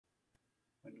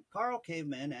Karl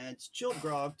Kaveman adds chilled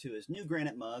grog to his new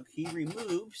granite mug. He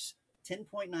removes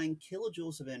 10.9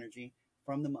 kilojoules of energy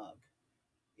from the mug.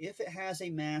 If it has a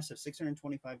mass of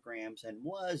 625 grams and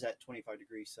was at 25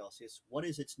 degrees Celsius, what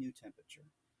is its new temperature?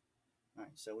 All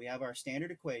right, so we have our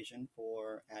standard equation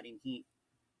for adding heat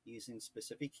using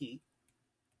specific heat.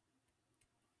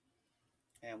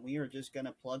 And we are just going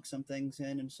to plug some things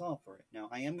in and solve for it. Now,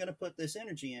 I am going to put this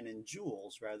energy in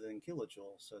joules rather than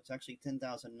kilojoules, so it's actually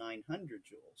 10,900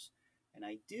 joules. And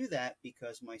I do that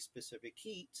because my specific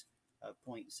heat of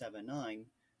 0.79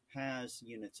 has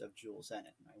units of joules in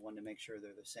it. And I want to make sure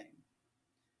they're the same.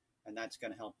 And that's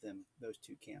going to help those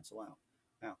two cancel out.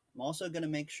 Now, I'm also going to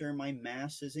make sure my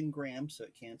mass is in grams so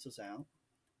it cancels out.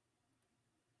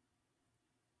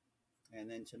 And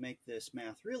then to make this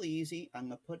math really easy, I'm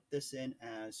going to put this in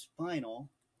as final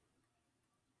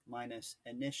minus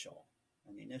initial.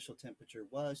 And the initial temperature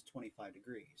was 25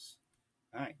 degrees.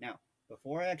 All right, now,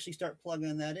 before I actually start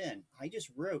plugging that in, I just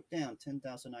wrote down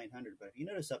 10,900. But if you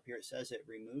notice up here, it says it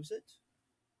removes it.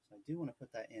 So I do want to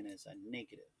put that in as a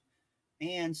negative.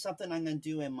 And something I'm going to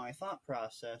do in my thought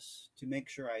process to make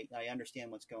sure I understand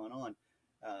what's going on.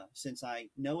 Since I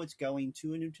know it's going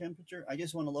to a new temperature, I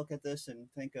just want to look at this and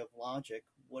think of logic.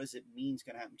 What does it mean is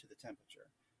going to happen to the temperature?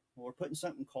 When we're putting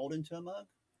something cold into a mug,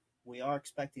 we are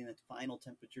expecting the final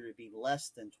temperature to be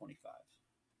less than 25.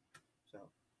 So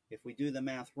if we do the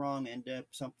math wrong and end up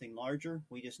something larger,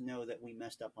 we just know that we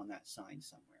messed up on that sign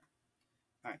somewhere.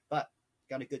 All right, but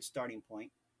got a good starting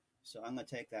point. So I'm going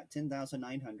to take that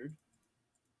 10,900.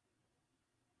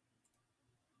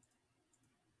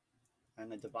 I'm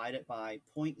going to divide it by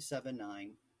 0.79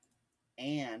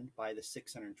 and by the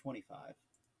 625.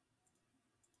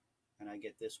 And I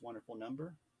get this wonderful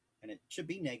number. And it should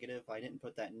be negative. I didn't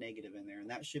put that negative in there. And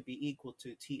that should be equal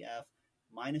to TF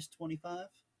minus 25.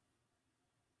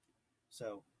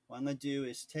 So what I'm going to do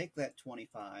is take that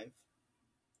 25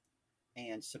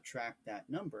 and subtract that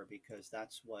number because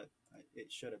that's what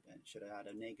it should have been. It should have had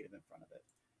a negative in front of it.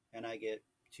 And I get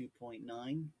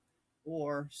 2.9.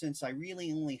 Or since I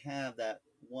really only have that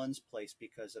ones place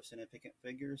because of significant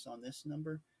figures on this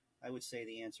number, I would say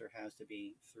the answer has to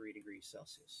be 3 degrees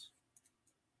Celsius.